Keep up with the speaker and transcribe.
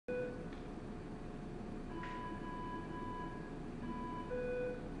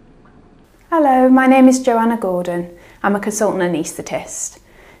Hello, my name is Joanna Gordon. I'm a consultant anaesthetist.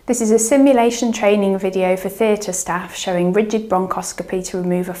 This is a simulation training video for theatre staff showing rigid bronchoscopy to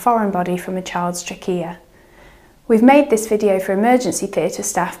remove a foreign body from a child's trachea. We've made this video for emergency theatre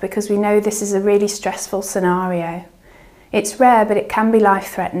staff because we know this is a really stressful scenario. It's rare, but it can be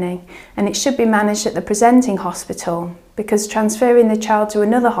life-threatening, and it should be managed at the presenting hospital because transferring the child to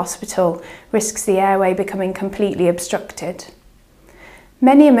another hospital risks the airway becoming completely obstructed.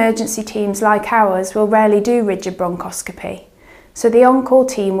 Many emergency teams like ours will rarely do rigid bronchoscopy, so the on-call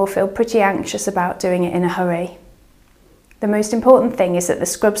team will feel pretty anxious about doing it in a hurry. The most important thing is that the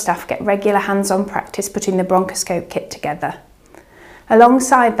scrub staff get regular hands-on practice putting the bronchoscope kit together.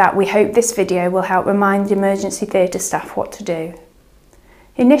 Alongside that, we hope this video will help remind emergency theatre staff what to do.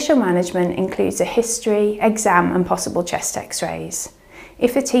 Initial management includes a history, exam and possible chest x-rays.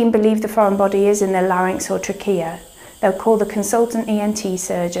 If a team believe the foreign body is in the larynx or trachea, they'll call the consultant ENT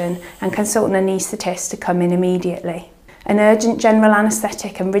surgeon and consultant anaesthetist to come in immediately. An urgent general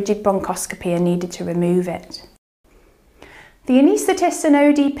anaesthetic and rigid bronchoscopy are needed to remove it. The anaesthetist and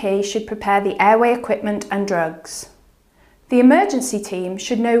ODP should prepare the airway equipment and drugs. The emergency team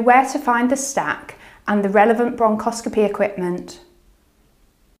should know where to find the stack and the relevant bronchoscopy equipment.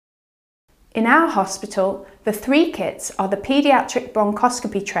 In our hospital, the three kits are the Paediatric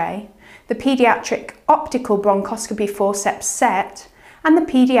bronchoscopy tray, the Paediatric optical bronchoscopy forceps set, and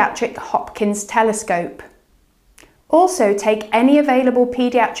the Paediatric Hopkins telescope. Also take any available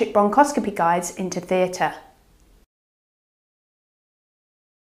paediatric bronchoscopy guides into theatre.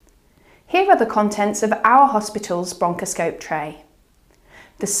 Here are the contents of our hospital's bronchoscope tray.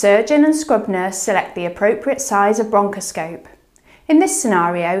 The surgeon and scrub nurse select the appropriate size of bronchoscope. In this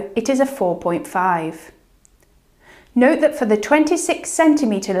scenario, it is a 4.5. Note that for the 26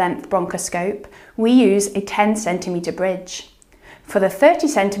 cm length bronchoscope, we use a 10 cm bridge. For the 30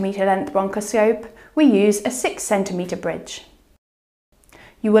 cm length bronchoscope, we use a 6 cm bridge.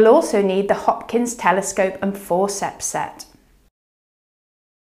 You will also need the Hopkins telescope and forceps set.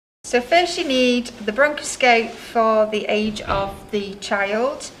 So first you need the bronchoscope for the age of the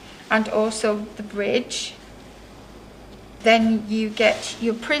child and also the bridge. Then you get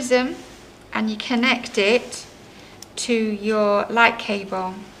your prism and you connect it to your light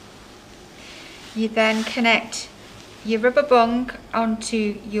cable. You then connect your rubber bung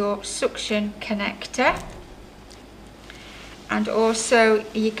onto your suction connector and also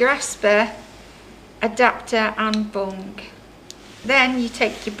your grasper, adapter and bung. Then you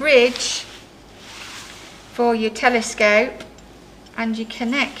take your bridge for your telescope and you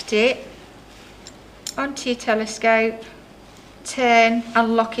connect it onto your telescope, turn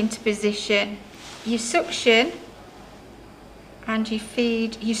and lock into position. You suction and you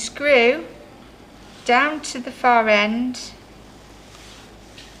feed your screw down to the far end,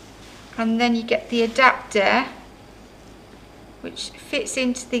 and then you get the adapter which fits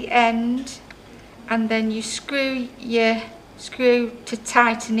into the end, and then you screw your screw to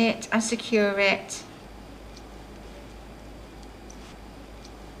tighten it and secure it.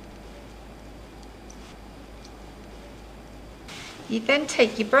 You then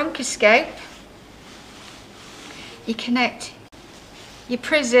take your bronchoscope, you connect your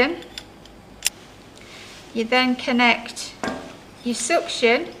prism, you then connect your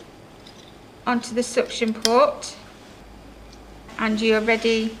suction onto the suction port, and you're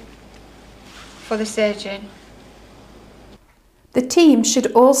ready for the surgeon. The team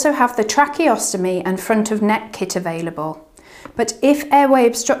should also have the tracheostomy and front of neck kit available, but if airway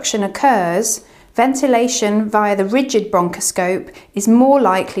obstruction occurs, ventilation via the rigid bronchoscope is more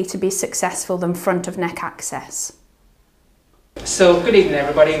likely to be successful than front of neck access. So good evening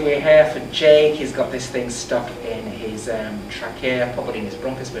everybody, we're here for Jake. He's got this thing stuck in his trachea, probably in his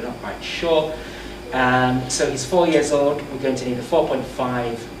bronchus, we're not quite sure. So he's 4 years old. We're going to need a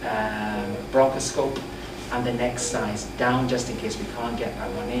 4.5 bronchoscope and the next size down just in case we can't get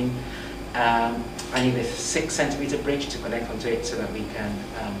that one in. I need a 6 cm bridge to connect onto it so that we can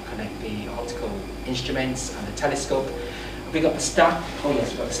connect the optical instruments and the telescope. We got the stack, oh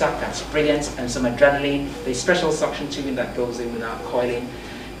yes, we got the stack, that's brilliant, and some adrenaline, the special suction tubing that goes in without coiling.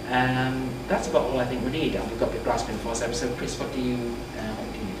 That's about all I think we need, and we've got the grasping forceps. So Chris, what do you need?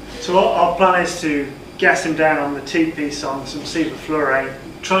 So our plan is to gas him down on the T-piece on some sevoflurane,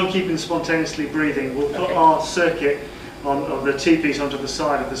 try and keep him spontaneously breathing. We'll put our circuit of the T-piece onto the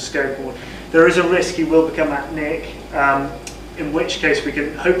side of the scope. There is a risk he will become apneic, in which case we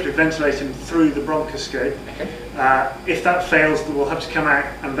can hopefully ventilate him through the bronchoscope. If that fails, then we'll have to come out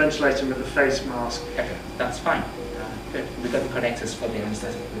and ventilate him with a face mask. That's fine. we've got the connectors for the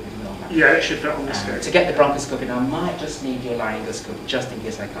anaesthetic. Yeah, it should fit on the scope. To get the bronchoscopy, now I might just need your laryngoscope just in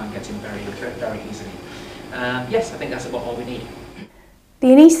case I can't get in very easily. Yes, I think that's about all we need. The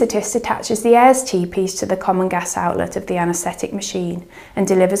anaesthetist attaches the AIRS T-piece to the common gas outlet of the anaesthetic machine and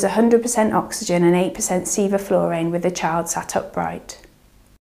delivers 100% oxygen and 8% sevoflurane with the child sat upright.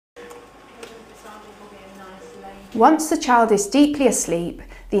 Once the child is deeply asleep,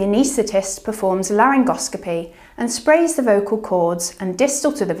 the anaesthetist performs laryngoscopy and sprays the vocal cords and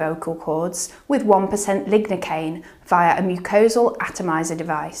distal to the vocal cords with 1% lignocaine via a mucosal atomizer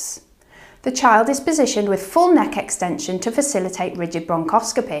device. The child is positioned with full neck extension to facilitate rigid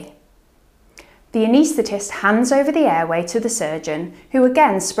bronchoscopy. The anaesthetist hands over the airway to the surgeon, who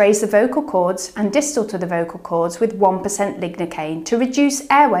again sprays the vocal cords and distal to the vocal cords with 1% lignocaine to reduce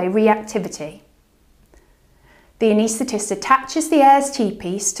airway reactivity. The anaesthetist attaches the AIRS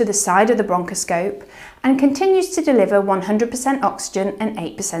T-piece to the side of the bronchoscope and continues to deliver 100% oxygen and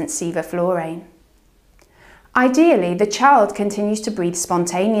 8% sevoflurane. Ideally, the child continues to breathe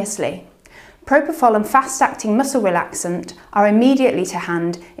spontaneously. Propofol and fast-acting muscle relaxant are immediately to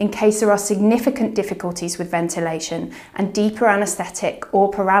hand in case there are significant difficulties with ventilation and deeper anaesthetic or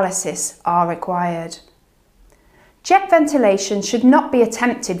paralysis are required. Jet ventilation should not be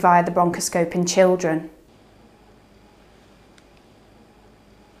attempted via the bronchoscope in children.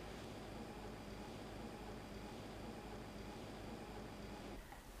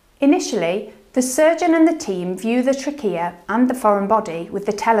 Initially, the surgeon and the team view the trachea and the foreign body with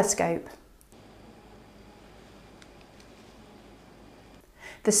the telescope.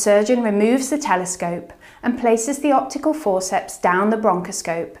 The surgeon removes the telescope and places the optical forceps down the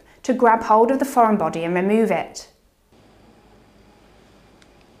bronchoscope to grab hold of the foreign body and remove it.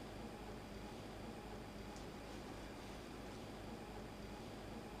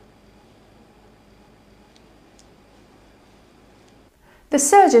 The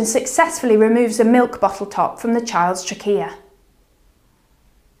surgeon successfully removes a milk bottle top from the child's trachea.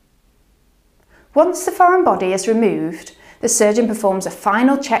 Once the foreign body is removed, the surgeon performs a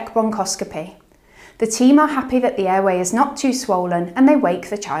final check bronchoscopy. The team are happy that the airway is not too swollen and they wake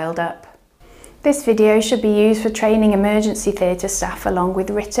the child up. This video should be used for training emergency theatre staff along with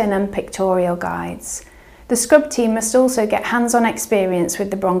written and pictorial guides. The scrub team must also get hands-on experience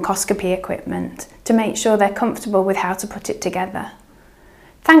with the bronchoscopy equipment to make sure they're comfortable with how to put it together.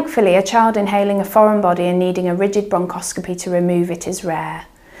 Thankfully, a child inhaling a foreign body and needing a rigid bronchoscopy to remove it is rare,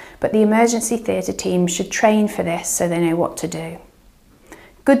 but the emergency theatre team should train for this so they know what to do.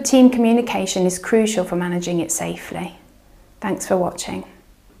 Good team communication is crucial for managing it safely. Thanks for watching.